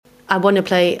I want to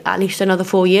play at least another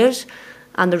 4 years,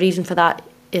 and the reason for that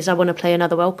is I want to play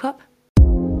another World Cup.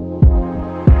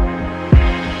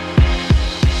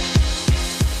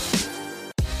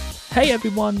 Hey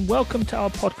everyone, welcome to our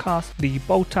podcast, The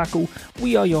Bold Tackle.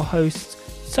 We are your hosts,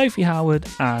 Sophie Howard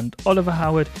and Oliver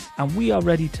Howard, and we are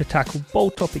ready to tackle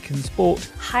bold topics in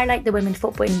sport, highlight the women's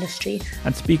football industry,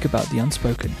 and speak about the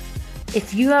unspoken.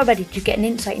 If you are ready to get an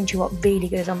insight into what really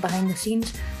goes on behind the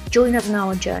scenes, join us on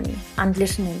our journey and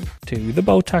listening to The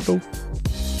Bold Tackle.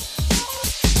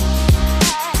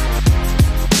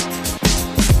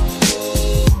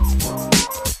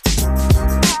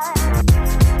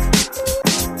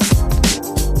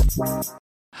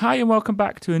 Hi and welcome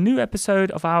back to a new episode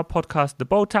of our podcast, The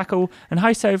Bold Tackle. And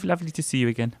hi Soph, lovely to see you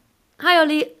again. Hi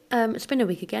Ollie, it's been a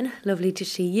week again. Lovely to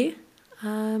see you.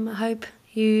 I hope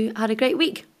you had a great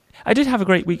week. I did have a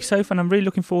great week, Soph, and I'm really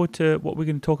looking forward to what we're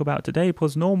going to talk about today,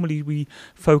 because normally we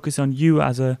focus on you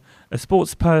as a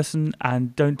sports person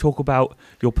and don't talk about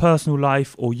your personal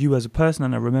life or you as a person.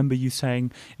 And I remember you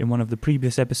saying in one of the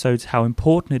previous episodes how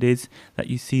important it is that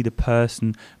you see the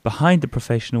person behind the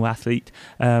professional athlete.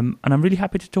 And I'm really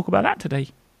happy to talk about that today.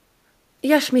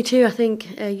 Yes, me too. I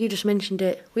think you just mentioned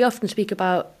it. We often speak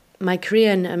about my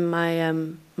career and my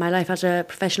life as a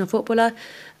professional footballer,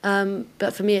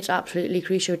 but for me it's absolutely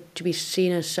crucial to be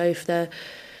seen as Soph, the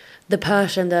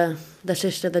person, the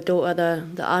sister, the daughter,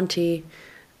 the auntie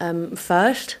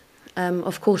first.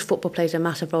 Of course football plays a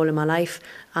massive role in my life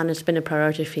and it's been a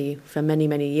priority for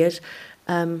many years,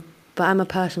 but I'm a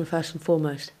person first and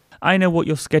foremost. I know what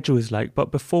your schedule is like, but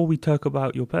before we talk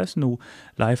about your personal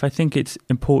life, I think it's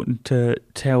important to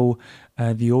tell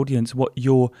the audience what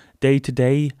your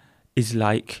day-to-day is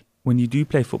like when you do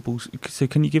play football. So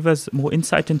can you give us more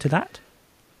insight into that?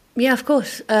 Yeah, of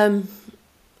course. I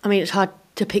mean, it's hard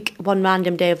to pick one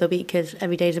random day of the week because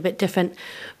every day is a bit different.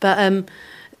 But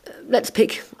let's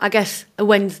pick, I guess, a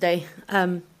Wednesday.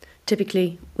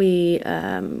 Typically, we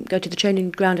go to the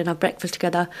training ground and have breakfast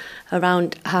together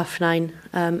around 9:30.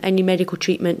 Any medical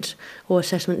treatment or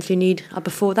assessments you need are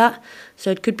before that.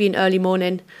 So it could be an early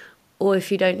morning, or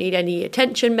if you don't need any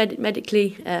attention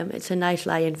medically, it's a nice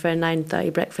lie-in for a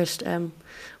 9:30 breakfast.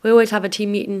 We always have a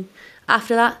team meeting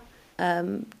after that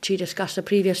to discuss the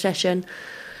previous session,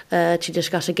 to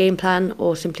discuss a game plan,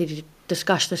 or simply to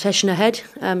discuss the session ahead,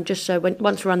 just so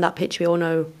once we're on that pitch we all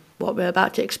know what we're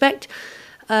about to expect.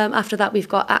 After that we've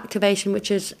got activation,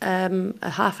 which is a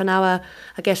half an hour,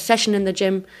 I guess, session in the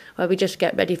gym where we just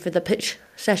get ready for the pitch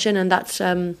session, and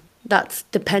that's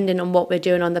dependent on what we're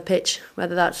doing on the pitch,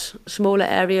 whether that's smaller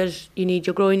areas, you need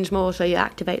your groins more, so you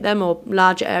activate them, or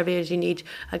larger areas, you need,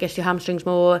 I guess, your hamstrings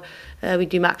more. We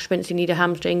do max sprints, you need your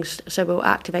hamstrings, so we'll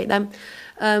activate them.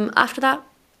 After that,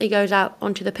 he goes out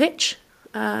onto the pitch.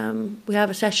 We have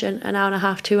a session, an hour and a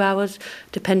half, 2 hours,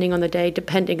 depending on the day,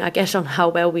 depending, I guess, on how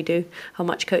well we do, how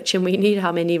much coaching we need,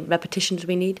 how many repetitions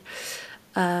we need.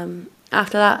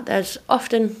 After that, there's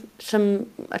often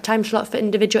a time slot for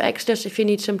individual extras if you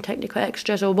need some technical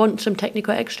extras or want some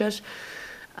technical extras.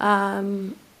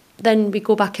 Then we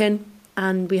go back in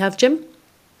and we have gym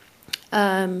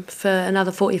for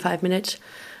another 45 minutes.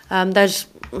 There's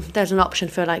an option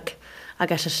for, like, I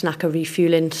guess, a snack or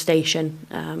refueling station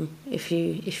if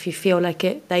you feel like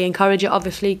it. They encourage it,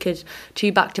 obviously, because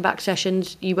 2 back-to-back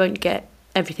sessions, you won't get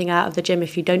everything out of the gym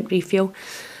if you don't refuel.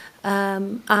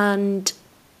 And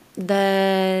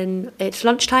then it's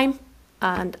lunchtime,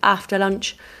 and after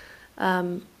lunch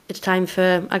it's time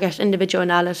for, I guess, individual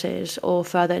analysis or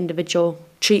further individual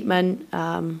treatment,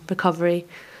 recovery,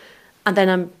 and then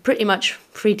I'm pretty much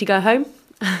free to go home.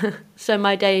 So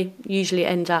my day usually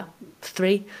ends at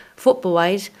 3 football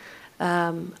wise,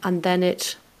 and then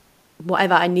it's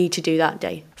whatever I need to do that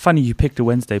day. Funny you picked a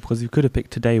Wednesday, because you could have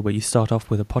picked today where you start off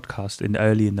with a podcast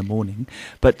early in the morning.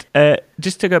 But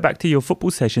just to go back to your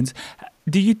football sessions,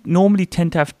 do you normally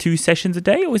tend to have 2 sessions a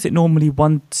day, or is it normally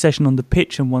 1 session on the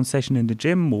pitch and 1 session in the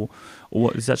gym, or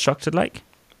what is that structured like?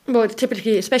 Well, it's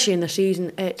typically, especially in the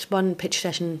season, it's 1 pitch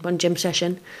session, 1 gym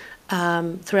session.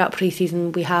 Throughout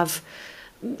pre-season, we have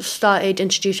started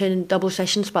introducing double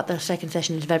sessions, but the second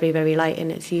session is very, very light,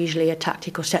 and it's usually a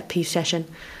tactical set-piece session.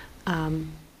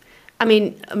 I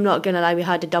mean, I'm not going to lie, we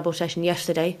had a double session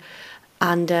yesterday,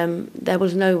 and there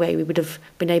was no way we would have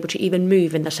been able to even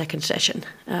move in the second session,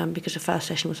 because the first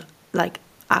session was, like,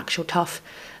 actual tough.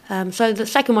 So the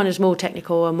second one is more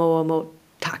technical and more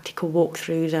tactical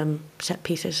walkthroughs, set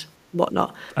pieces,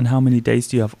 whatnot. And how many days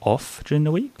do you have off during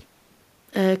the week?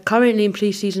 Currently in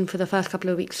pre-season for the first couple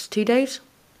of weeks, 2 days.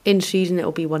 In season,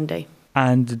 it'll be 1 day.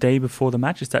 And the day before the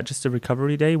match, is that just a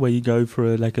recovery day where you go for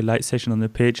a light session on the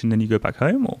pitch and then you go back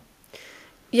home, or?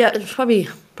 Yeah, it's probably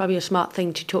a smart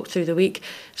thing to talk through the week.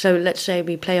 So let's say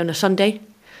we play on a Sunday.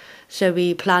 So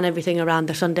we plan everything around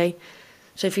the Sunday.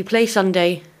 So if we play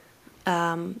Sunday,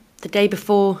 the day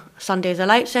before Sunday is a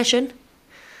light session.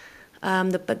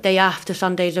 The day after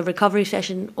Sunday is a recovery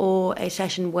session, or a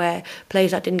session where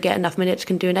players that didn't get enough minutes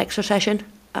can do an extra session.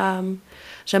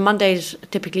 So Monday's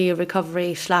typically a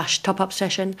recovery / top-up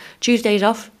session. Tuesday's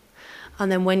off.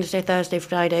 And then Wednesday, Thursday,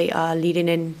 Friday are leading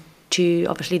in to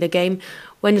obviously the game.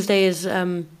 Wednesday is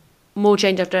more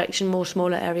change of direction, more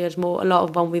smaller areas, a lot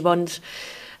of 1v1s.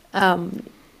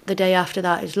 The day after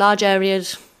that is large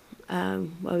areas,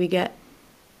 where we get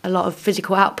a lot of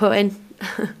physical output in.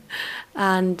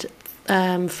 And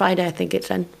Friday, I think it's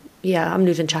then, I'm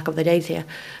losing track of the days here.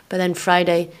 But then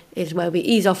Friday is where we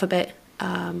ease off a bit.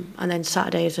 And then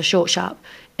Saturday is a short, sharp,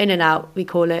 in and out, we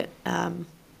call it.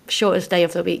 Shortest day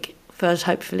of the week for us,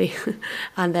 hopefully.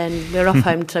 And then we're off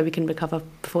home so we can recover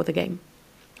before the game.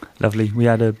 Lovely. We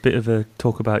had a bit of a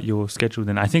talk about your schedule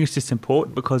then. I think it's just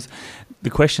important because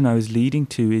the question I was leading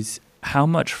to is, how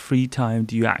much free time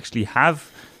do you actually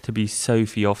have to be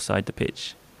Sophie offside the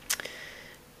pitch?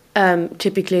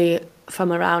 Typically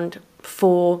from around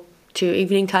 4 to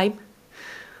evening time,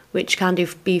 which can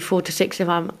be 4 to 6 if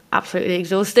I'm absolutely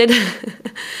exhausted,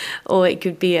 or it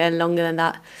could be longer than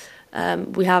that.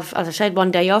 We have, as I said,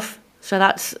 one day off, so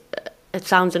it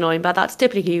sounds annoying, but that's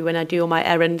typically when I do all my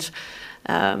errands,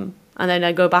 and then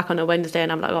I go back on a Wednesday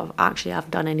and I'm like, oh, actually I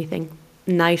haven't done anything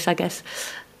nice, I guess.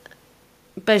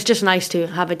 But it's just nice to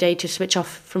have a day to switch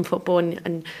off from football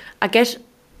and I guess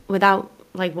without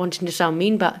like wanting to sound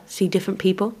mean, but see different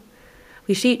people.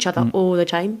 We see each other all the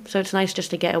time, so it's nice just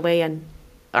to get away and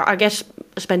I guess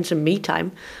spend some me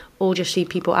time, or just see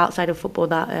people outside of football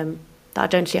that I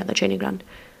don't see at the training ground.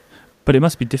 But it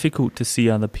must be difficult to see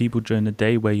other people during the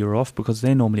day where you're off, because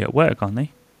they're normally at work, aren't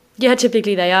they? Yeah,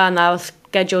 typically they are, and our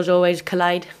schedules always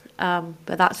collide.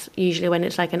 But that's usually when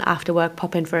it's like an after work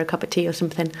pop in for a cup of tea or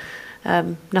something.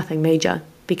 Nothing major,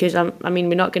 because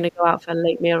we're not going to go out for a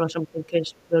late meal or something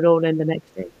because we're all in the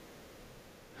next day.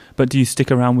 But do you stick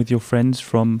around with your friends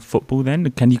from football then?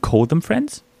 Can you call them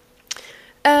friends?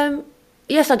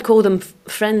 Yes, I'd call them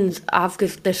friends. I have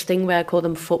this thing where I call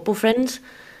them football friends,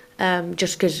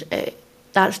 just because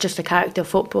that's just a character of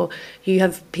football. You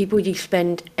have people you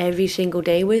spend every single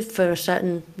day with for a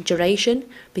certain duration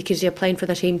because you're playing for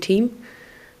the same team.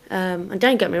 And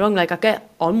don't get me wrong, like I get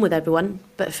on with everyone,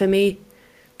 but for me,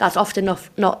 that's often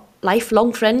not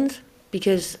lifelong friends,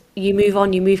 because you move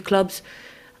on, you move clubs,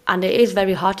 and it is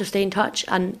very hard to stay in touch,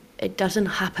 and it doesn't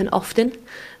happen often.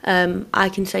 I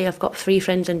can say I've got 3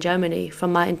 friends in Germany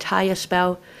from my entire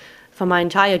spell, from my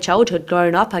entire childhood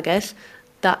growing up, I guess,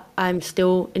 that I'm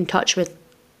still in touch with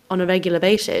on a regular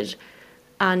basis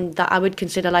and that I would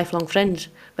consider lifelong friends.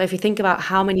 But if you think about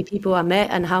how many people I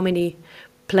met and how many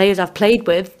players I've played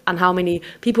with and how many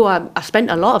people I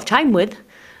spent a lot of time with,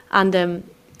 and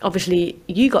obviously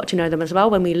you got to know them as well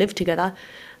when we lived together,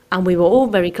 and we were all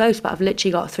very close, but I've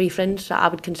literally got 3 friends that I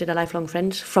would consider lifelong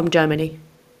friends from Germany.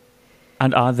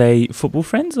 And are they football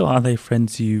friends, or are they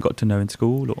friends you got to know in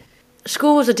school? Or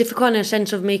school was a difficult one in a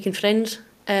sense of making friends.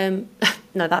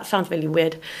 No, that sounds really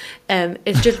weird.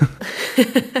 It's just...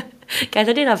 Guys,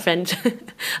 I did have friends.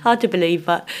 Hard to believe,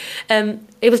 but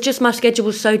it was just my schedule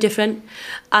was so different.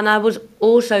 And I was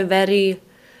also very,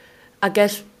 I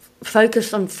guess,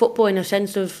 focused on football in a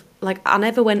sense of, like, I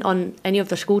never went on any of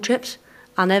the school trips.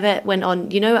 I never went on,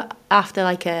 after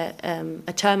like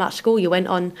a term at school, you went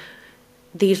on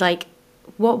these, like,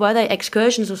 what were they,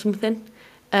 excursions or something?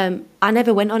 I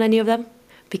never went on any of them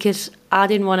because I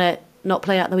didn't want to not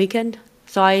play at the weekend.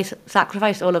 So I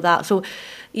sacrificed all of that. So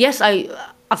yes,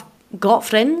 I've got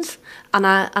friends and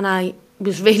I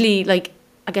was really, like,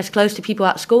 I guess, close to people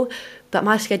at school, but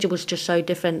my schedule was just so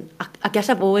different. I guess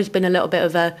I've always been a little bit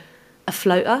of a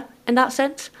floater in that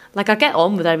sense. Like, I get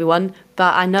on with everyone,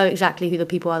 but I know exactly who the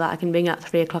people are that I can ring at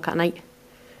 3 o'clock at night.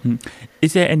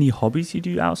 Is there any hobbies you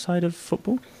do outside of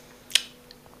football?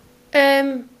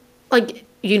 Like,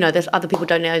 there's other people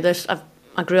don't know this.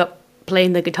 I grew up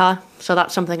playing the guitar, so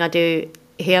that's something I do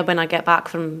here when I get back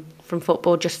from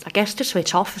football, just, I guess, to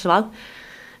switch off as well.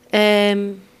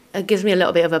 It gives me a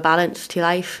little bit of a balance to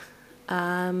life.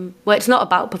 Well, it's not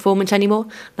about performance anymore.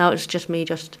 Now it's just me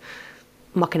just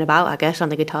mucking about, I guess, on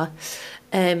the guitar.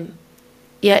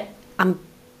 Yeah, I'm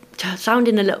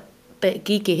sounding a little bit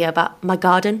geeky here, but my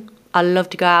garden, I love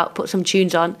to go out, put some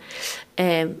tunes on,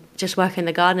 just work in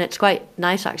the garden. It's quite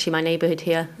nice, actually, my neighbourhood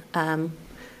here.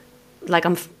 Like,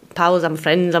 I'm pals, I'm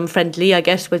friends, I'm friendly, I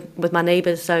guess, with my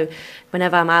neighbours. So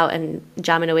whenever I'm out and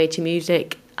jamming away to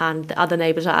music, and the other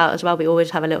neighbours are out as well. We always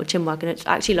have a little chinwag, and it's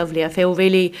actually lovely. I feel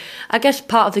really, I guess,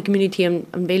 part of the community. I'm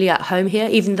really at home here,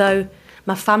 even though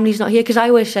my family's not here, because I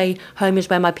always say home is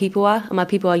where my people are, and my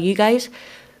people are you guys.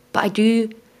 But I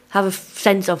do have a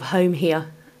sense of home here,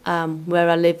 where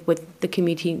I live with the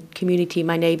community,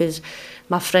 my neighbours,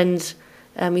 my friends.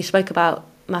 We spoke about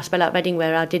my spell at Reading,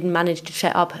 where I didn't manage to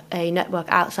set up a network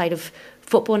outside of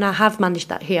football, and I have managed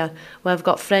that here, where I've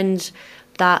got friends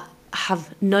that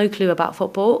have no clue about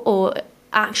football or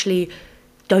actually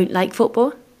don't like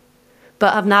football,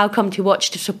 but I've now come to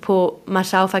watch to support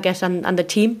myself, I guess, and the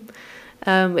team,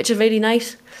 which is really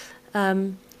nice.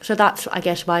 So that's, I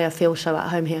guess, why I feel so at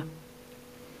home here.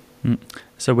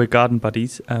 So we're garden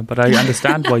buddies, but I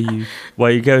understand why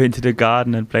you go into the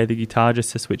garden and play the guitar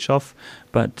just to switch off,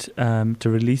 but to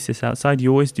release this outside.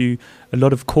 You always do a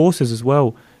lot of courses as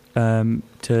well,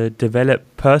 to develop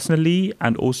personally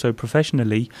and also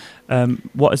professionally.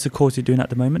 What is the course you're doing at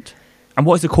the moment? And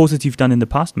what is the courses you've done in the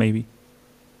past, maybe?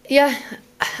 Yeah,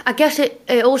 I guess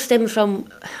it all stems from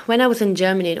when I was in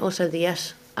Germany and also the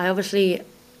US. I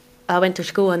went to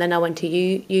school and then I went to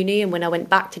uni, and when I went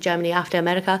back to Germany after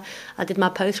America, I did my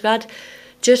postgrad.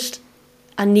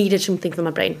 I needed something for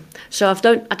my brain. So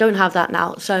I don't have that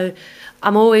now. So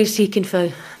I'm always seeking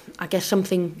for, I guess,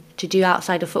 something to do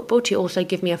outside of football to also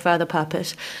give me a further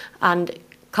purpose. And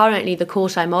currently the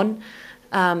course I'm on,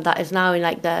 that is now in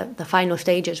like the final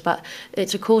stages, but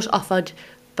it's a course offered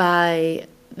by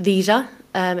Visa.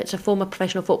 It's a former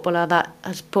professional footballer that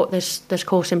has put this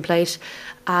course in place,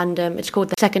 and it's called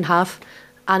the Second Half,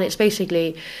 and it's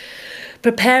basically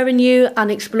preparing you and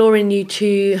exploring you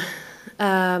to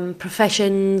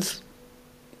professions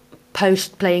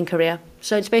post-playing career.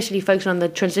 So it's basically focusing on the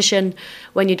transition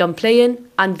when you're done playing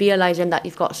and realising that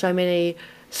you've got so many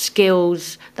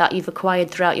skills that you've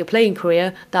acquired throughout your playing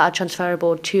career that are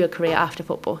transferable to a career after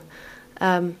football.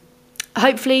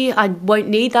 Hopefully I won't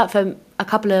need that for a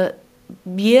couple of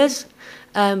years,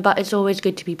 but it's always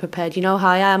good to be prepared. You know how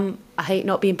I am. I hate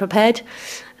not being prepared.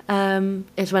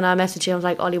 Is when I message you, I was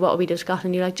like, Ollie, what are we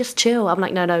discussing? You're like, just chill. I'm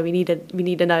like, no, we need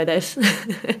to know this.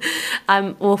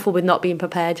 I'm awful with not being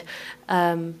prepared.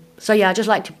 So yeah, I just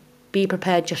like to be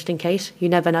prepared just in case. You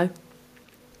never know.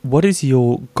 What is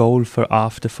your goal for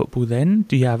after football then?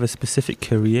 Do you have a specific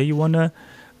career you want to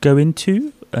go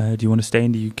into? Do you want to stay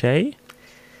in the UK?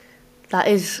 That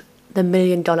is the $1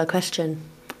 million question.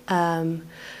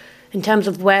 In terms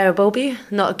of where I will be,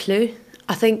 not a clue.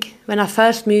 I think when I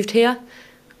first moved here,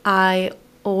 I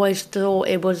always thought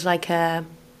it was like a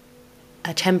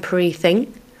temporary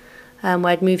thing, where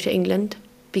I'd moved to England,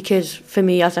 because for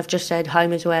me, as I've just said,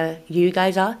 home is where you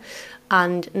guys are.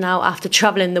 And now after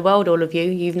travelling the world, all of you,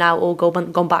 you've now all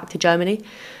gone back to Germany.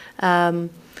 I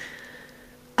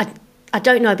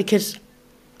don't know, because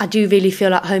I do really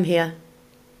feel at home here.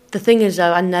 The thing is,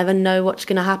 though, I never know what's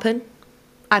going to happen.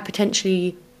 I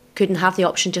potentially couldn't have the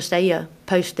option to stay here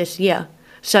post this year.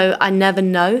 So I never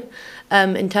know.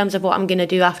 In terms of what I'm going to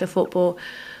do after football,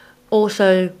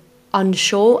 also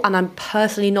unsure, and I'm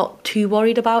personally not too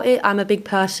worried about it. I'm a big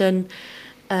person.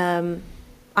 I'm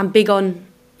big on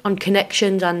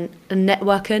connections and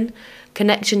networking.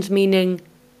 Connections meaning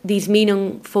these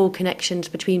meaningful connections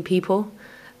between people.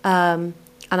 And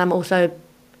I'm also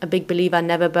a big believer in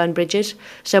never burn bridges.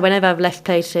 So whenever I've left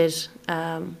places,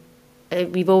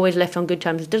 we've always left on good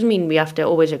terms. It doesn't mean we have to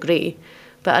always agree,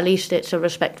 but at least it's a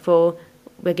respectful,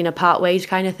 we're going to part ways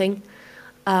kind of thing.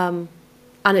 And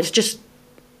it's just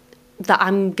that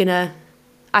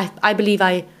I believe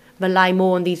I rely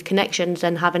more on these connections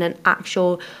than having an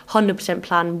actual 100%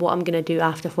 plan what I'm going to do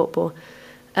after football.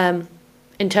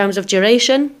 In terms of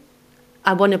duration,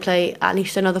 I want to play at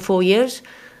least another 4 years,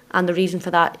 and the reason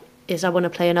for that is I want to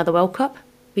play another World Cup.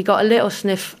 We got a little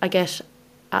sniff, I guess,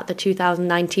 at the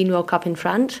 2019 World Cup in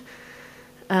France.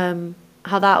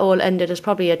 How that all ended is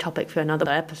probably a topic for another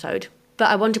episode. But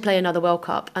I want to play another World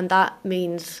Cup, and that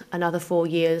means another 4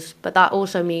 years. But that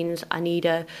also means I need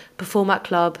to perform at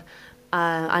club.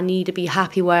 I need to be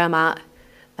happy where I'm at.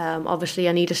 Obviously,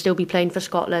 I need to still be playing for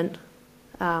Scotland.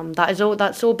 That's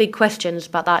all big questions,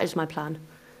 but that is my plan.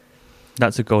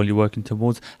 That's a goal you're working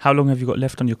towards. How long have you got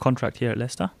left on your contract here at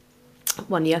Leicester?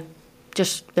 1 year,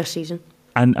 just this season.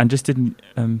 And just didn't,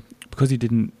 because you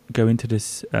didn't go into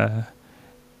this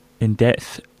in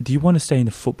depth, do you want to stay in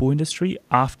the football industry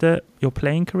after your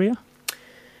playing career?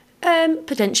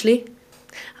 Potentially.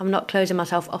 I'm not closing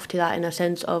myself off to that in a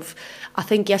sense of, I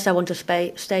think, yes, I want to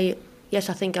stay. Yes,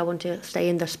 I think I want to stay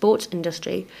in the sports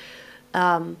industry.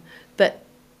 But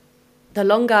the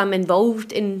longer I'm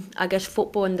involved in, I guess,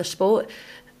 football and the sport,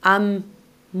 I'm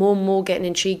more and more getting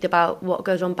intrigued about what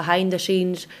goes on behind the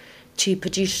scenes to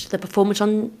produce the performance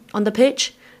on the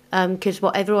pitch, because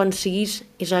what everyone sees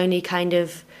is only kind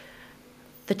of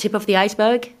the tip of the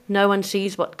iceberg. No one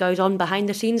sees what goes on behind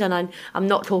the scenes, and I'm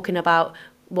not talking about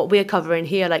what we're covering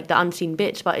here, like the unseen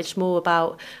bits, but it's more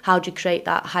about how to create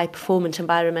that high performance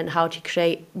environment, how to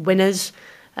create winners,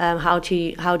 how do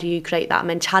you create that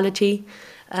mentality.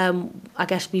 I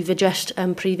guess we've addressed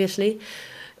previously,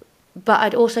 but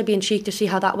I'd also be intrigued to see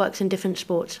how that works in different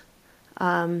sports.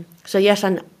 So yes,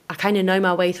 and I kind of know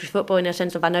my way through football in a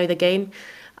sense of I know the game,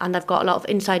 and I've got a lot of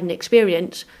insight and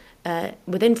experience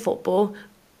within football,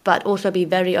 but also be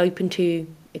very open to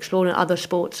exploring other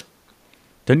sports.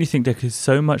 Don't you think there is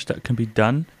so much that can be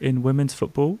done in women's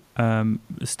football,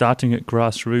 starting at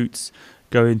grassroots,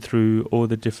 going through all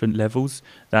the different levels,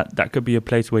 that could be a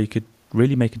place where you could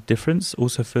really make a difference?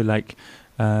 Also for like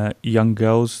young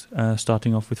girls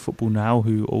starting off with football now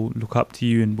who all look up to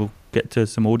you, and we'll get to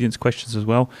some audience questions as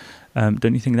well.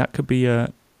 Don't you think that could be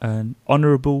an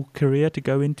honourable career to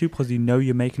go into because you know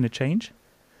you're making a change?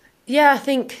 Yeah, I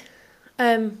think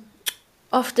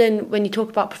often when you talk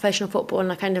about professional football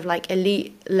and kind of like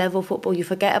elite level football, you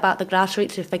forget about the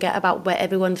grassroots, you forget about where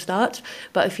everyone starts.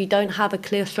 But if you don't have a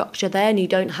clear structure there, and you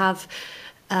don't have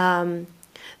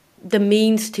the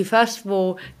means to, first of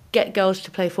all, get girls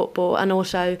to play football, and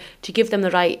also to give them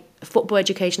the right football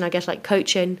education, I guess, like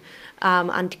coaching,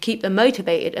 and to keep them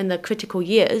motivated in the critical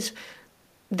years,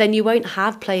 then you won't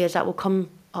have players that will come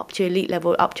up to elite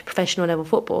level, up to professional level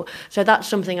football. So that's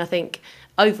something I think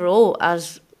overall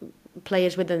as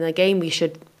players within the game we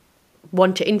should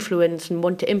want to influence and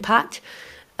want to impact.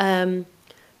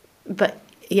 But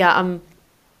yeah, I'm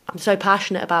so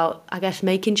passionate about, I guess,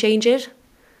 making changes.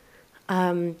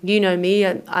 You know me,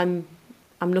 I'm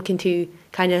looking to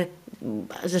kind of,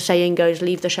 as the saying goes,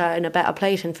 leave the shirt in a better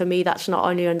place. And for me, that's not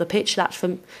only on the pitch, that's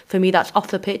for me, that's off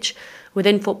the pitch,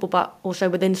 within football, but also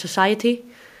within society.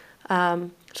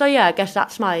 So yeah, I guess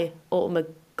that's my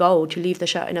ultimate goal, to leave the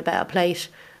shirt in a better place.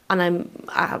 And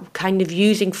I'm kind of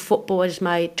using football as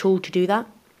my tool to do that.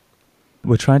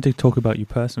 We're trying to talk about you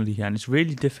personally here, and it's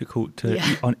really difficult to,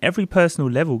 on every personal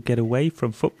level, get away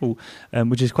from football,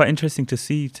 which is quite interesting to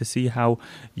see how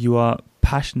you are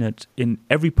passionate in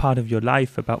every part of your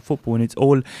life about football, and it's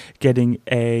all getting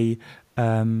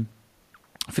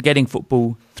forgetting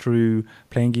football through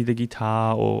playing either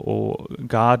guitar or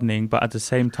gardening, but at the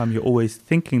same time you're always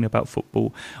thinking about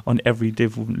football on every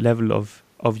different level of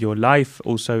your life,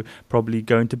 also probably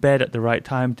going to bed at the right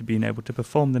time to being able to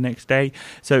perform the next day.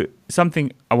 So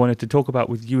something I wanted to talk about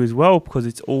with you as well, because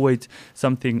it's always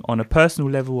something on a personal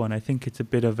level, and I think it's a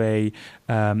bit of a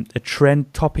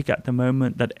trend topic at the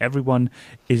moment that everyone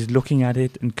is looking at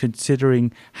it and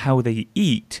considering how they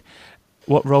eat.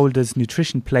 What role does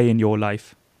nutrition play in your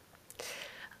life?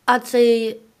 I'd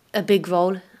say a big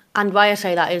role, and why I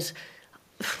say that is,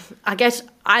 I guess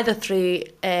either through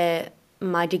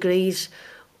my degrees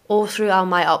or throughout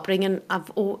my upbringing,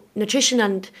 nutrition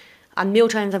and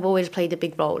mealtimes have always played a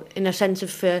big role, in a sense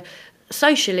of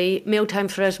socially, mealtime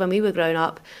for us when we were growing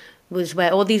up was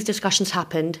where all these discussions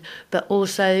happened, but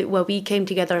also where we came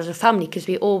together as a family, because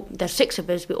there's 6 of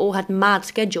us, we all had mad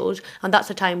schedules, and that's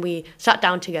the time we sat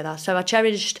down together. So I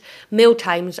cherished meal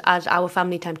times as our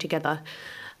family time together.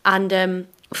 And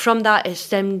from that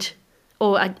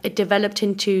it developed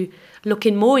into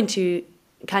looking more into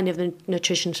kind of the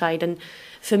nutrition side. And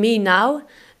for me now,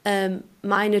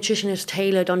 my nutrition is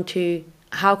tailored onto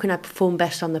how can I perform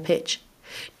best on the pitch.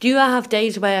 Do I have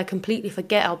days where I completely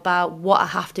forget about what I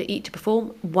have to eat to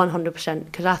perform? 100%,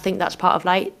 because I think that's part of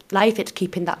life. It's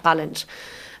keeping that balance.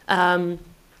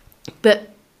 But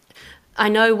I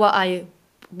know what I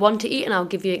want to eat, and I'll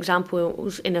give you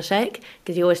examples in a sec,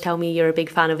 because you always tell me you're a big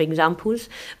fan of examples.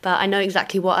 But I know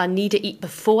exactly what I need to eat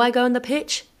before I go on the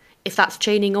pitch, if that's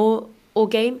training or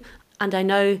game, and I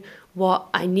know what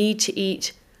I need to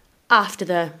eat after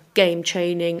the game,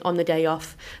 training, on the day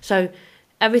off. So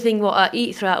everything what I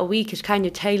eat throughout a week is kind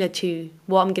of tailored to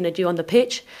what I'm going to do on the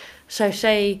pitch. So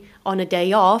say on a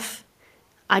day off,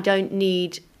 I don't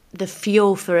need the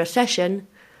fuel for a session,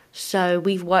 so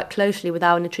we've worked closely with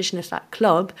our nutritionist at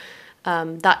club.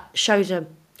 That shows a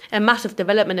massive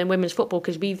development in women's football,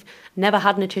 because we've never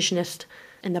had a nutritionist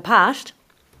in the past.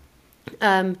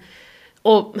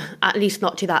 Or at least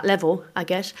not to that level, I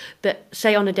guess. But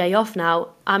say on a day off now,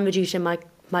 I'm reducing my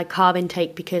carb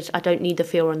intake because I don't need the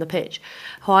fuel on the pitch.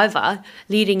 However,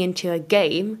 leading into a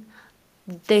game,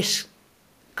 this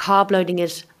carb loading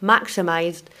is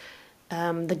maximised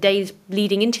the days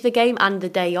leading into the game and the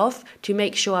day off to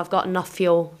make sure I've got enough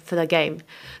fuel for the game.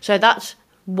 So that's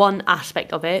one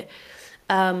aspect of it.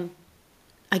 I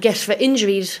guess for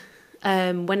injuries,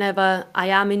 whenever I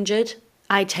am injured,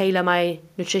 I tailor my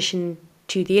nutrition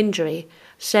to the injury.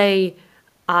 Say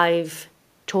I've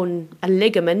torn a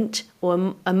ligament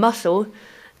or a muscle.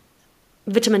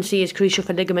 Vitamin C is crucial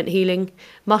for ligament healing.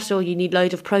 Muscle, you need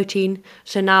loads of protein.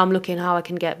 So now I'm looking how I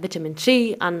can get vitamin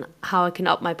C and how I can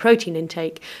up my protein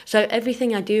intake. So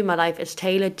everything I do in my life is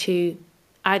tailored to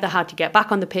either how to get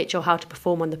back on the pitch or how to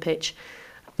perform on the pitch.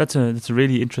 That's a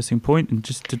really interesting point. And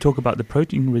just to talk about the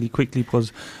protein really quickly, because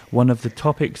one of the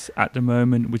topics at the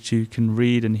moment which you can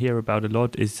read and hear about a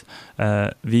lot is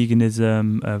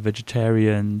veganism,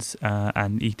 vegetarians,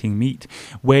 and eating meat.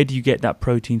 Where do you get that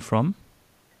protein from?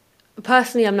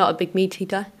 Personally, I'm not a big meat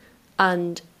eater,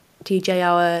 and TJ,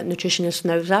 our nutritionist,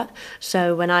 knows that.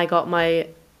 So when I got my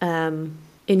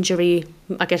injury,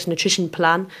 I guess, nutrition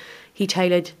plan, he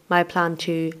tailored my plan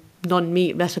to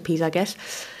non-meat recipes, I guess.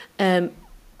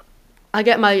 I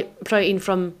get my protein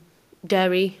from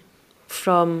dairy,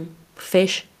 from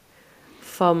fish,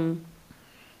 from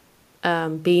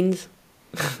beans,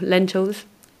 lentils,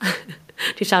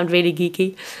 to sound really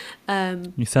geeky.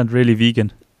 You sound really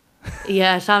vegan.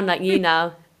 Yeah, I sound like you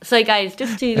now. So guys,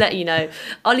 just to let you know,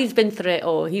 Ollie's been through it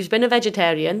all. He's been a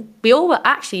vegetarian. We all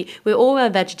were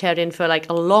vegetarian for like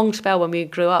a long spell when we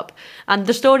grew up. And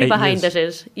the story behind this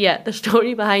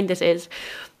is,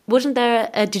 wasn't there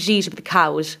a disease with the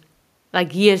cows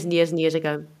like years and years and years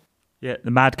ago? Yeah, the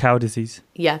mad cow disease.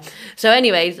 Yeah. So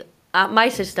anyways, my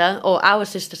sister, or our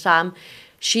sister Sam,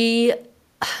 she,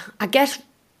 I guess,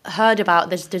 heard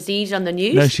about this disease on the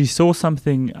news. No, she saw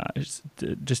something,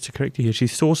 just to correct you here, she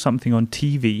saw something on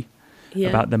TV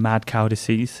about the mad cow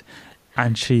disease,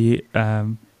 and she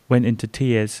went into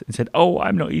tears and said, "Oh,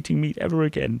 I'm not eating meat ever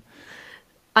again."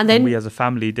 And then we as a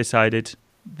family decided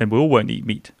then we all won't eat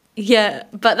meat. Yeah,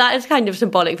 but that is kind of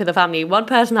symbolic for the family. One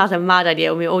person has a mad idea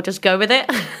and we all just go with it.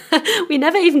 We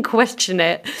never even question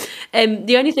it.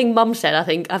 The only thing Mum said,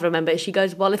 I remember, is she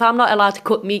goes, well, if I'm not allowed to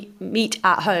cook meat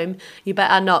at home, you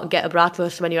better not get a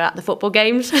bratwurst when you're at the football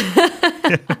games.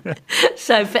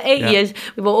 So for 8 years,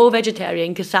 we were all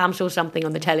vegetarian because Sam saw something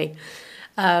on the telly.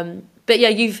 But yeah,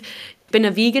 you've been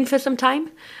a vegan for some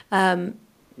time.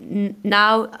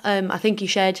 Now, I think you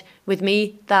shared with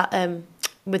me that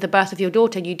with the birth of your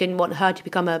daughter, you didn't want her to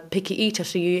become a picky eater,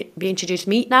 so you reintroduce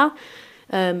meat now,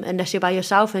 unless you're by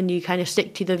yourself, and you kind of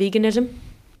stick to the veganism.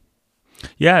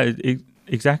 Yeah,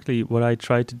 exactly. What I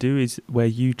try to do is where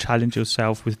you challenge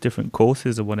yourself with different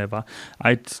courses or whatever,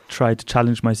 I try to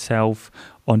challenge myself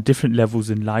on different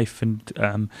levels in life,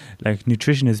 and like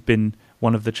nutrition has been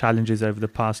one of the challenges over the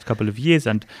past couple of years,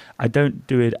 and I don't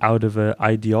do it out of an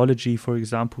ideology, for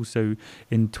example. So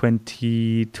in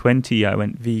 2020 I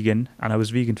went vegan, and I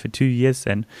was vegan for 2 years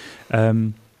then,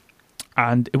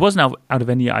 and it wasn't out of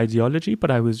any ideology, but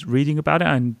I was reading about it,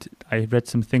 and I read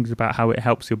some things about how it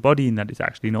helps your body and that it's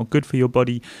actually not good for your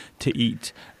body to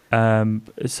eat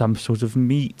some sort of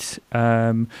meat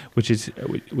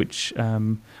which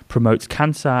promotes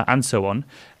cancer and so on.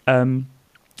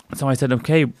 So I said,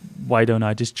 okay, why don't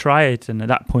I just try it? And at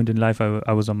that point in life,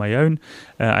 I was on my own.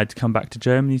 I'd come back to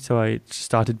Germany, so I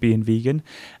started being vegan.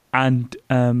 And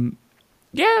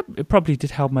it probably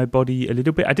did help my body a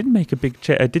little bit. I didn't make a big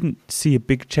I didn't see a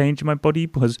big change in my body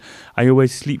because I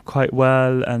always sleep quite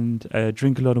well and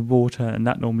drink a lot of water, and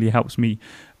that normally helps me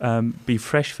be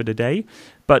fresh for the day.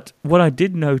 But what I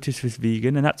did notice with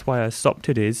vegan, and that's why I stopped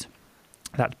it, is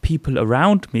that people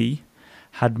around me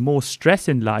had more stress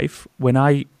in life when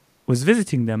I was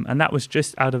visiting them, and that was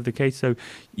just out of the case. So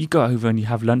you go over and you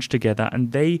have lunch together,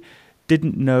 and they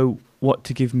didn't know what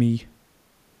to give me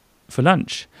for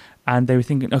lunch, and they were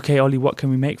thinking, okay, Ollie, what can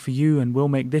we make for you, and we'll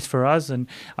make this for us. And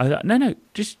I was like, no,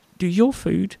 just do your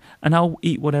food and I'll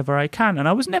eat whatever I can. And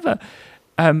I was never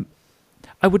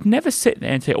I would never sit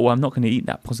there and say, oh, I'm not going to eat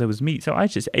that because there was meat. So I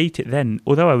just ate it then.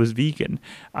 Although I was vegan,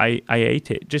 I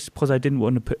ate it just because I didn't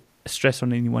want to put stress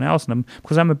on anyone else, and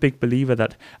because I'm a big believer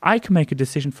that I can make a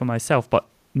decision for myself, but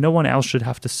no one else should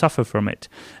have to suffer from it.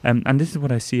 And this is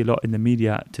what I see a lot in the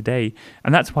media today,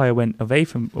 and that's why I went away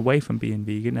from being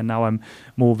vegan, and now I'm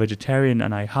more vegetarian,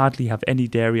 and I hardly have any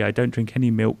dairy. I don't drink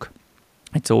any milk.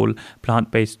 It's all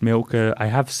plant-based milk. I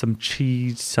have some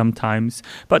cheese sometimes,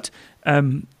 but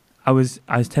I was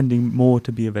tending more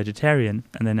to be a vegetarian.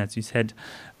 And then, as you said,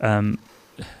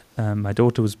 my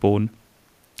daughter was born.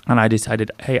 And I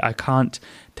decided, hey, I can't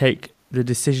take the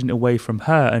decision away from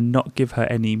her and not give her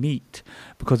any meat,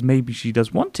 because maybe she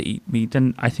does want to eat meat,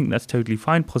 and I think that's totally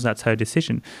fine because that's her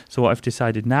decision. So what I've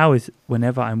decided now is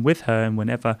whenever I'm with her and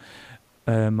whenever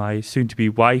my soon-to-be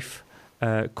wife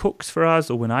cooks for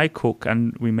us, or when I cook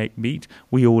and we make meat,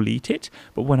 we all eat it.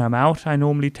 But when I'm out, I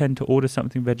normally tend to order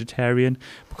something vegetarian,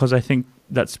 because I think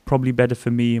that's probably better for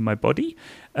me and my body.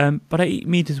 But I eat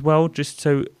meat as well, just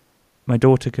so my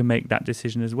daughter can make that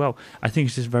decision as well. I think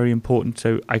it's just very important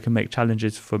so I can make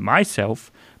challenges for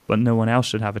myself, but no one else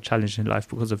should have a challenge in life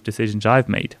because of decisions I've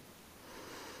made.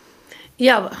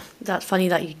 Yeah, well, that's funny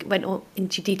that you went all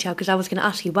into detail, because I was going to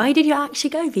ask you, why did you actually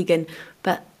go vegan?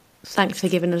 But thanks for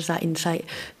giving us that insight.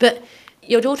 But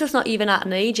your daughter's not even at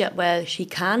an age yet where she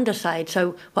can decide.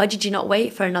 So why did you not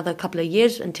wait for another couple of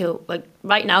years until, like,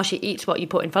 right now she eats what you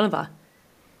put in front of her?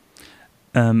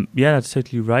 Yeah, that's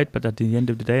totally right. But at the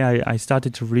end of the day, I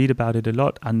started to read about it a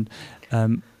lot. And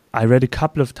I read a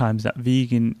couple of times that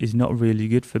vegan is not really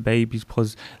good for babies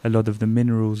because a lot of the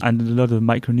minerals and a lot of the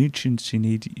micronutrients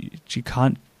she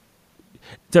can't.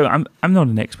 So I'm not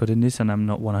an expert in this, and I'm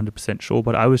not 100% sure.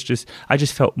 But I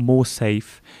just felt more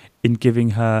safe in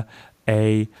giving her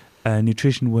a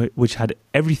nutrition which had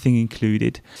everything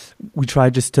included. We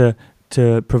tried just to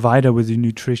provide her with the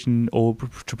nutrition, or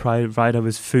to provide her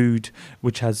with food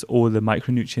which has all the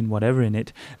micronutrient whatever in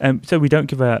it. So we don't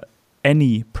give her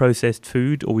any processed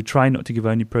food, or we try not to give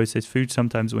her any processed food.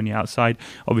 Sometimes when you're outside,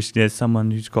 obviously there's someone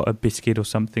who's got a biscuit or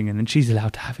something, and then she's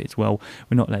allowed to have it as well.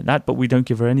 We're not like that, but we don't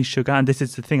give her any sugar. And this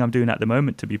is the thing I'm doing at the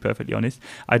moment, to be perfectly honest.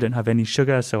 I don't have any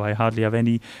sugar, so I hardly have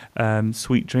any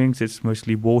sweet drinks. It's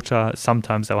mostly water.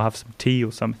 Sometimes I'll have some tea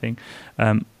or something,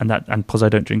 and because I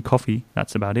don't drink coffee,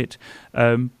 that's about it.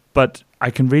 But I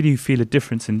can really feel a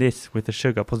difference in this with the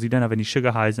sugar, because you don't have any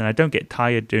sugar highs, and I don't get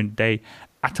tired during the day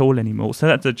at all anymore. So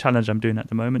that's the challenge I'm doing at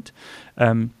the moment.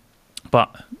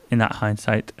 But in that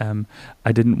hindsight,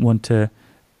 I didn't want to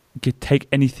take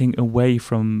anything away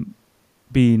from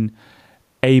being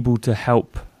able to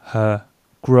help her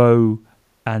grow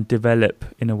and develop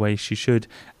in a way she should.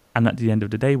 And at the end of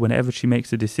the day, whenever she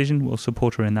makes a decision, we'll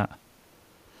support her in that.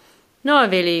 No,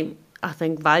 I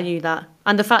think value that.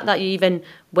 And the fact that you even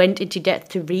went into depth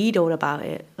to read all about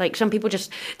it. Like, some people just...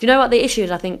 Do you know what the issue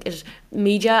is, I think, is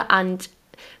media, and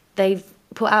they've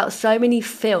put out so many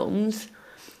films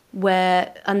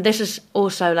where... And this is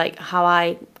also, like, how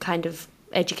I kind of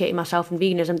educated myself in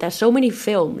veganism. There's so many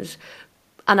films,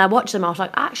 and I watched them, I was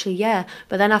like, actually, yeah.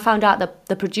 But then I found out that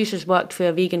the producers worked for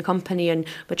a vegan company and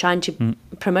were trying to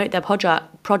promote their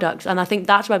products. And I think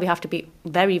that's where we have to be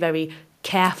very, very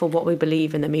careful what we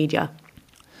believe in the media.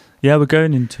 Yeah, we're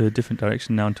going into a different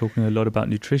direction now and talking a lot about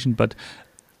nutrition, but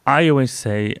I always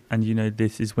say, and you know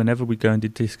this, is whenever we go into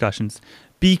discussions,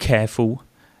 be careful,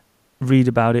 read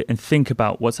about it and think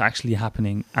about what's actually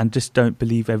happening, and just don't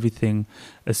believe everything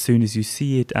as soon as you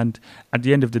see it. And at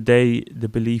the end of the day, the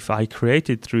belief I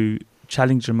created through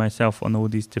challenging myself on all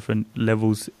these different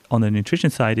levels on the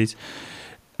nutrition side is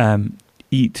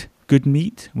eat good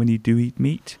meat when you do eat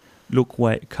meat. Look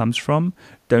where it comes from.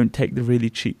 Don't take the really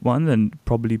cheap one. And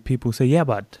probably people say, yeah,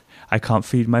 but I can't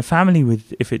feed my family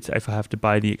with if I have to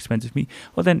buy the expensive meat.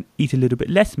 Well, then eat a little bit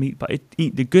less meat, but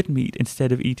eat the good meat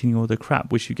instead of eating all the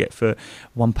crap which you get for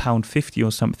 £1.50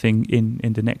 or something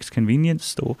in the next convenience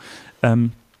store.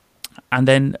 And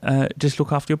then just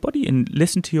look after your body and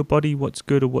listen to your body, what's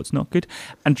good or what's not good,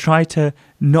 and try to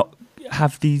not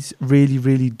have these really,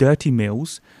 really dirty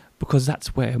meals, because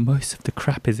that's where most of the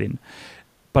crap is in.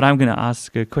 But I'm going to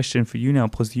ask a question for you now,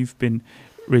 because you've been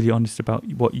really honest about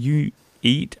what you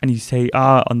eat, and you say,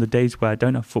 on the days where I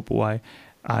don't have football,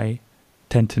 I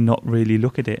tend to not really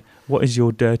look at it. What is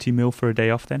your dirty meal for a day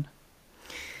off then?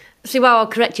 See, well, I'll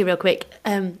correct you real quick.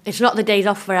 It's not the days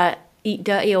off where I eat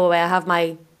dirty or where I have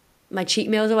my cheat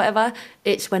meals or whatever.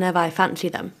 It's whenever I fancy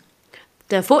them.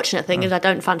 The fortunate thing is I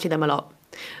don't fancy them a lot.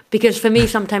 Because for me,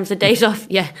 sometimes the days off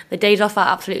are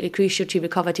absolutely crucial to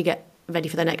recover, to get ready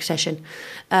for the next session.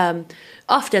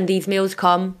 Often these meals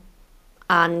come,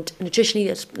 and nutritionally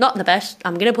it's not the best,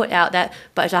 I'm going to put it out there,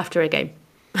 but it's after a game.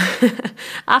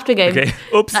 After a game. Okay.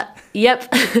 Oops.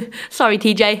 Yep. Sorry,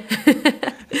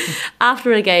 TJ.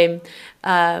 After a game,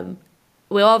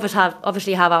 we'll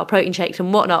obviously have our protein shakes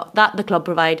and whatnot that the club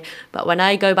provide. But when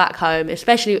I go back home,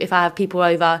 especially if I have people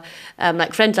over,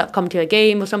 like friends that have come to a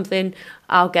game or something,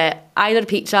 I'll get either a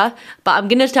pizza. But I'm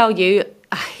going to tell you,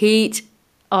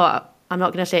 I'm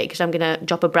not going to say it because I'm going to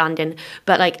drop a brand in,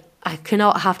 but like, I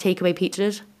cannot have takeaway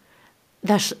pizzas.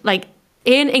 There's like,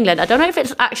 in England, I don't know if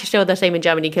it's actually still the same in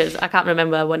Germany, because I can't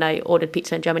remember when I ordered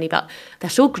pizza in Germany, but they're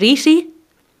so greasy.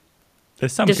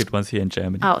 There's some good ones here in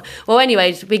Germany. Oh, well,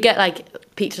 anyways, we get like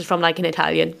pizzas from like an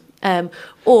Italian.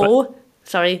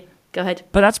 Sorry, go ahead.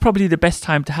 But that's probably the best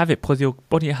time to have it, because your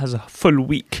body has a full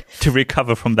week to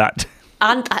recover from that.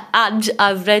 And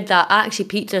I've read that actually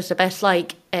pizza is the best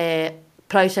like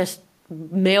processed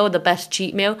meal, the best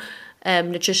cheat meal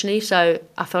nutritionally. So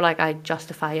I feel like I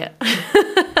justify it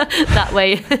that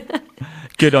way.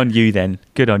 Good on you then.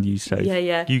 Good on you, Sophie.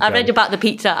 Yeah. I read about the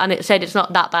pizza and it said it's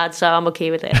not that bad, so I'm okay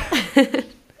with it.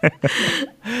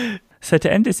 So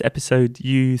to end this episode,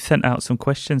 you sent out some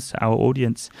questions to our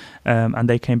audience, and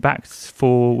they came back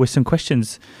with some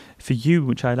questions for you,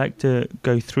 which I like to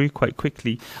go through quite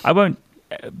quickly.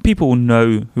 People will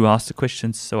know who asked the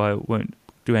questions, so I won't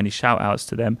do any shout outs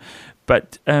to them.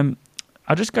 But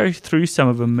I'll just go through some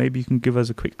of them. Maybe you can give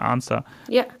us a quick answer.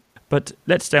 Yeah. But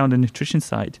let's stay on the nutrition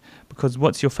side, because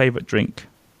what's your favourite drink?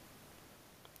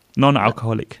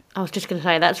 Non-alcoholic. I was just going to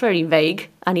say, that's very vague.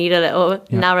 I need a little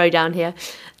narrow down here.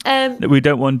 We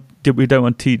don't want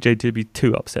TJ to be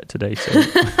too upset today, so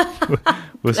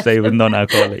we'll stay with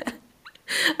non-alcoholic.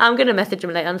 I'm going to message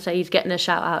him later and say he's getting a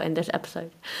shout out in this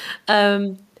episode.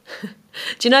 Do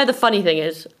you know the funny thing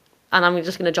is, and I'm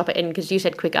just going to drop it in because you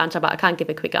said quick answer, but I can't give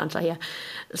a quick answer here.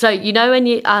 So, you know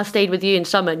when I stayed with you in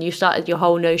summer and you started your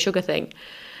whole no sugar thing?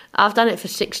 I've done it for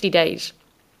 60 days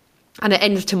and it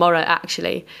ends tomorrow,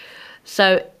 actually.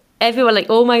 So everyone, like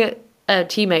all my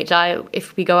teammates,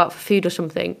 if we go out for food or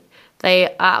something, they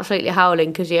are absolutely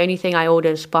howling because the only thing I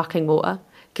order is sparkling water,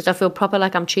 because I feel proper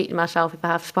like I'm treating myself if I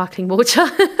have sparkling water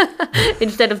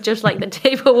instead of just like the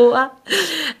table water.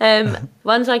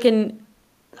 Once I can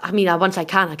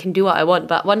do what I want,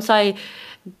 but once I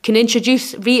can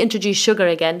reintroduce sugar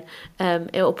again,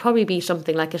 it'll probably be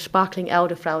something like a sparkling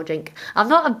elderflower drink. I'm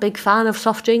not a big fan of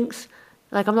soft drinks.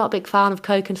 Like, I'm not a big fan of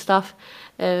Coke and stuff.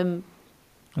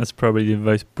 That's probably the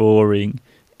most boring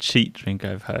cheat drink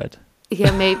I've heard.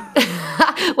 Yeah, maybe.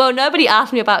 Well, nobody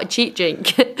asked me about a cheat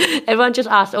drink. Everyone just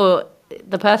asked, the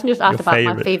person just asked about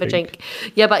my favourite drink.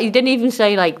 Yeah, but you didn't even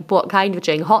say, like, what kind of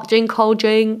drink. Hot drink, cold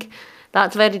drink.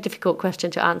 That's a very difficult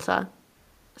question to answer.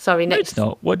 Sorry, next. No, it's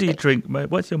not. What do you drink?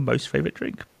 What's your most favourite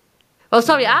drink? Well,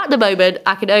 sorry, at the moment,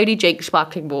 I can only drink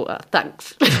sparkling water.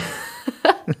 Thanks.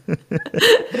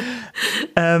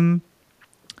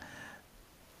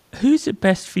 Who's the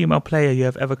best female player you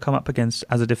have ever come up against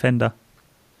as a defender?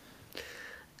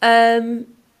 Well,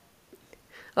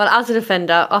 as a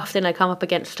defender, often I come up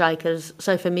against strikers.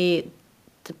 So for me,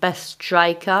 the best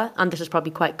striker, and this is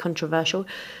probably quite controversial,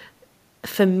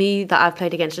 for me that I've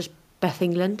played against is Beth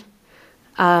England.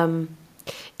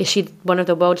 Is she one of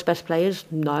the world's best players?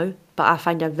 No, but I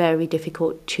find her very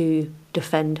difficult to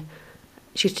defend.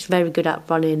 She's just very good at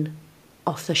running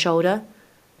off the shoulder,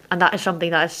 and that is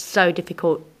something that is so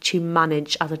difficult to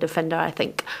manage as a defender, I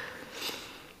think.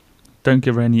 Don't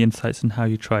give her any insights on how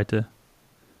you try to...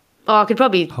 Oh, I could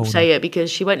probably say it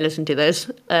because she won't listen to this,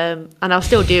 and I'll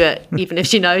still do it even if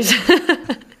she knows.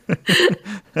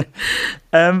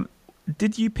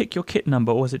 Did you pick your kit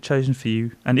number, or was it chosen for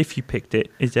you? And if you picked it,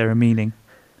 is there a meaning?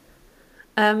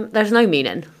 There's no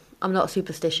meaning. I'm not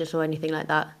superstitious or anything like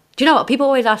that. Do you know what? People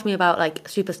always ask me about like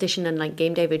superstition and like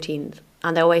game day routines,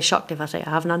 and they're always shocked if I say I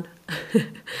have none.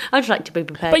 I just like to be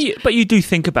prepared. But you do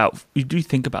think about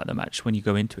the match when you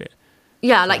go into it.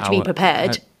 Yeah, I like to be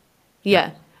prepared.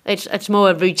 Yeah, it's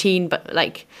more a routine, but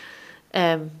like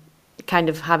kind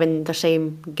of having the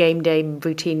same game day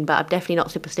routine. But I'm definitely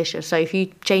not superstitious. So if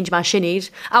you change my shinnies,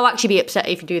 I'll actually be upset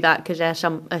if you do that, because there's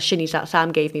some shinnies that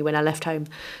Sam gave me when I left home.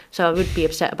 So I would be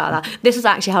upset about that. This is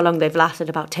actually how long they've lasted,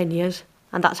 about 10 years.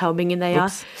 And that's how minging they are.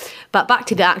 But back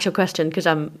to the actual question, because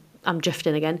I'm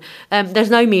drifting again. There's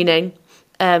no meaning.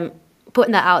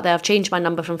 Putting that out there, I've changed my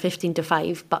number from 15 to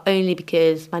 5, but only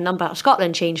because my number at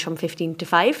Scotland changed from 15 to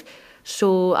 5.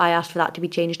 So I asked for that to be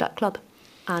changed at club,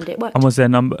 and it worked. And was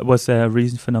there a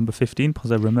reason for number 15?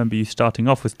 Because I remember you starting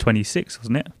off with 26,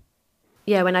 wasn't it?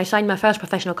 Yeah, when I signed my first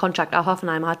professional contract at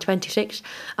Hoffenheim, I had 26,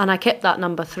 and I kept that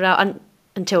number throughout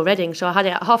until Reading. So I had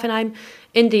it at Hoffenheim,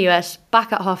 in the US,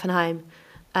 back at Hoffenheim,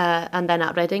 and then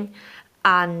at Reading.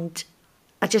 And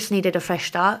I just needed a fresh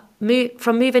start.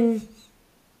 From moving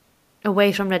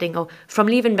away from Reading, or from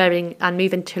leaving Reading and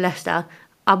moving to Leicester,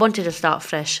 I wanted to start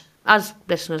fresh, as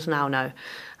listeners now know.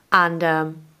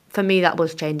 And for me, that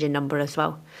was changing number as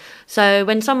well. So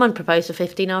when someone proposed a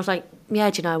 15, I was like, yeah,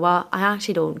 do you know what? I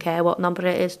actually don't care what number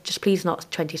it is. Just please not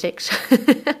 26.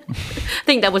 I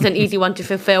think that was an easy one to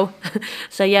fulfill.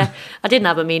 So yeah, I didn't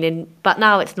have a meaning, but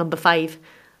now it's number 5.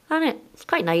 And it's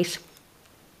quite nice.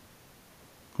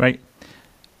 Right.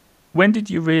 When did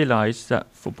you realise that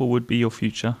football would be your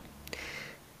future?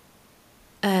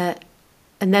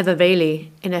 Never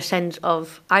really, in a sense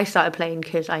of, I started playing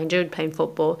because I enjoyed playing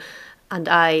football, and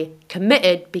I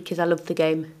committed because I loved the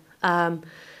game. At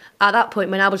that point,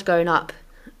 when I was growing up,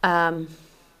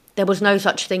 there was no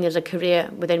such thing as a career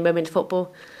within women's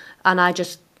football, and I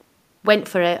just went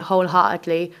for it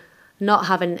wholeheartedly, not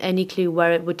having any clue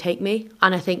where it would take me.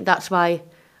 And I think that's why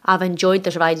I've enjoyed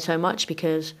this ride so much,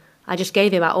 because I just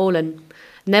gave it my all, and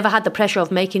never had the pressure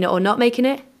of making it or not making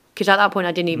it, because at that point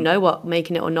I didn't even know what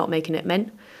making it or not making it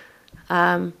meant.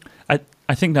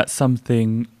 I think that's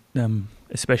something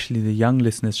especially the young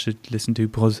listeners should listen to,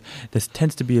 because there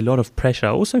tends to be a lot of pressure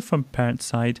also from parents'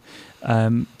 side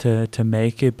to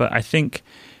make it. But I think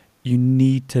you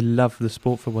need to love the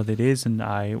sport for what it is. And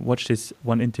I watched this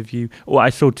one interview, or I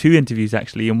saw 2 interviews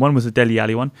actually, and one was a Dele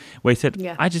Alli one where he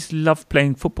said, I just love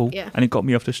playing football and it got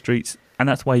me off the streets. And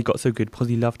that's why he got so good, because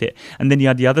he loved it. And then you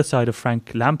had the other side of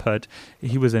Frank Lampard.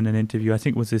 He was in an interview, I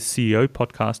think it was his CEO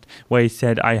podcast, where he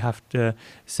said, I have to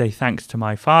say thanks to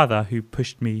my father who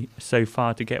pushed me so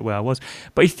far to get where I was.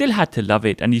 But he still had to love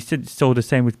it. And he saw the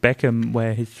same with Beckham,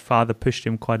 where his father pushed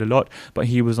him quite a lot, but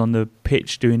he was on the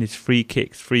pitch doing his free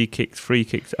kicks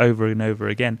over and over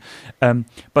again.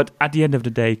 But at the end of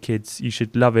the day, kids, you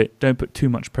should love it. Don't put too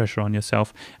much pressure on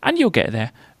yourself, and you'll get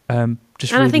there.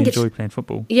 Just really enjoy playing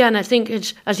football. Yeah, and I think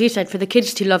it's, as you said, for the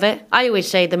kids to love it. I always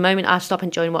say the moment I stop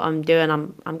enjoying what I'm doing,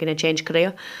 I'm going to change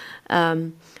career.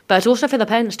 But it's also for the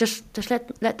parents, just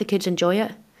let the kids enjoy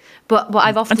it. But what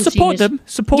I've often seen is...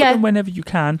 Support them whenever you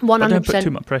can, 100%. But don't put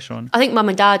too much pressure on. I think Mum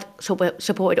and Dad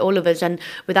supported all of us, and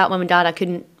without Mum and Dad, I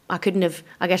couldn't have,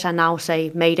 I guess I now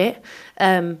say, made it,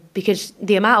 because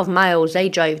the amount of miles they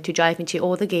drove to drive me to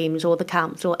all the games, all the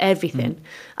camps, or everything,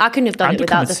 I couldn't have done it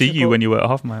without the support. And to come and see you when you were at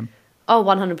Hoffenheim. Oh,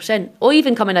 100%. Or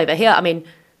even coming over here. I mean,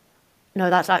 no,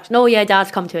 that's actually... No, yeah, Dad's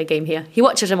come to a game here. He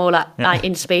watches them all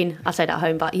in Spain. I said at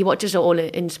home, but he watches it all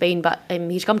in Spain, but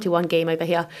he's come to one game over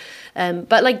here.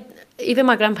 But, like, even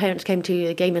my grandparents came to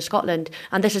a game in Scotland,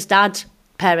 and this is Dad's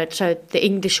parents, so the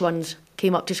English ones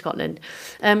came up to Scotland.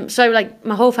 So, like,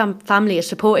 my whole family is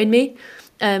supporting me.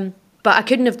 But I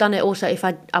couldn't have done it also if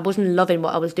I wasn't loving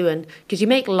what I was doing, because you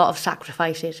make a lot of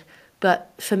sacrifices.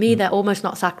 But for me, they're almost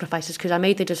not sacrifices, because I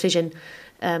made the decision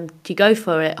to go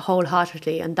for it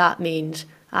wholeheartedly, and that means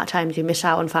at times you miss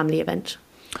out on family events.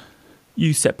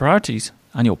 You set priorities,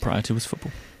 and your priority was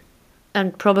football.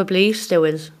 And probably still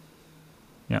is.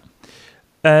 Yeah.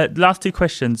 Last 2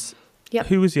 questions. Yep.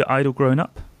 Who was your idol growing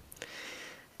up?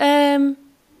 I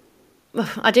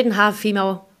didn't have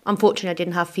female... Unfortunately, I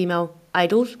didn't have female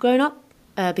idols growing up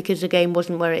because the game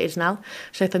wasn't where it is now.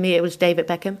 So for me, it was David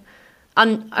Beckham.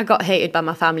 And I got hated by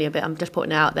my family a bit. I'm just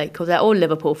putting it out there because they're all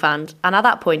Liverpool fans. And at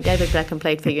that point, David Beckham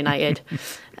played for United.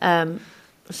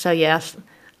 So, yes,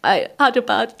 I had a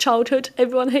bad childhood.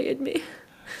 Everyone hated me.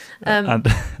 And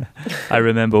I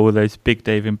remember all those big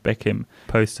David Beckham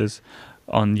posters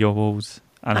on your walls.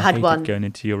 And I hated going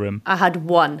into your room. I had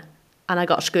one, and I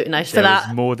got scrutinised for that. There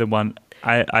was more than one.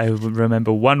 I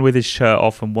remember one with his shirt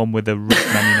off and one with a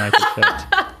Man United shirt.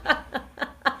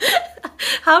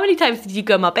 How many times did you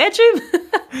go in my bedroom?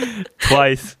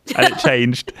 Twice, and it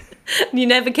changed. You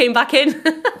never came back in?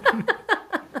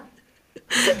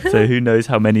 So who knows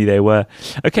how many there were.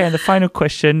 Okay, and the final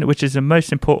question, which is the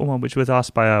most important one, which was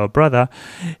asked by our brother.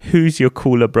 Who's your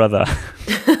cooler brother?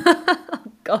 Oh,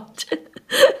 God.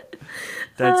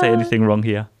 Don't say anything wrong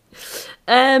here.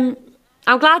 I'm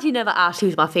glad you never asked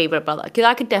who's my favourite brother, because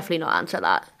I could definitely not answer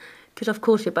that, because of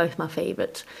course you're both my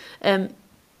favourites.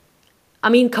 I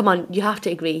mean, come on, you have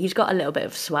to agree, he's got a little bit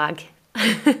of swag.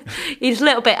 He's a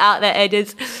little bit out there, Ed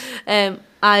is. I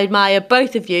admire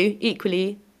both of you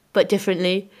equally, but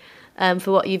differently,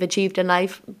 for what you've achieved in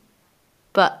life.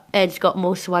 But Ed's got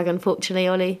more swag, unfortunately,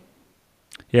 Ollie.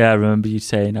 Yeah, I remember you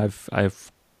saying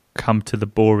I've come to the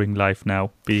boring life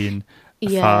now, being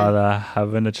a father,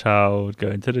 having a child,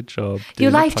 going to the job.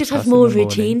 Your life just has more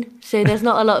routine, so there's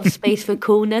not a lot of space for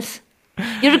coolness.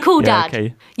 You're a cool dad.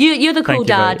 Okay. You're the cool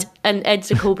dad, and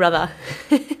Ed's a cool brother.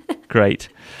 Great.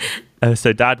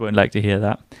 So Dad won't like to hear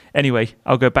that. Anyway,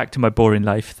 I'll go back to my boring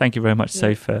life. Thank you very much,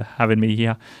 Sophie, for having me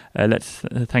here.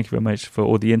 Thank you very much for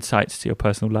all the insights to your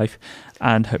personal life,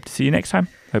 and hope to see you next time.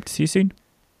 Hope to see you soon.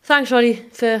 Thanks, Ollie,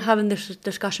 for having this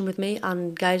discussion with me,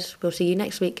 and guys, we'll see you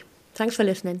next week. Thanks for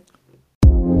listening.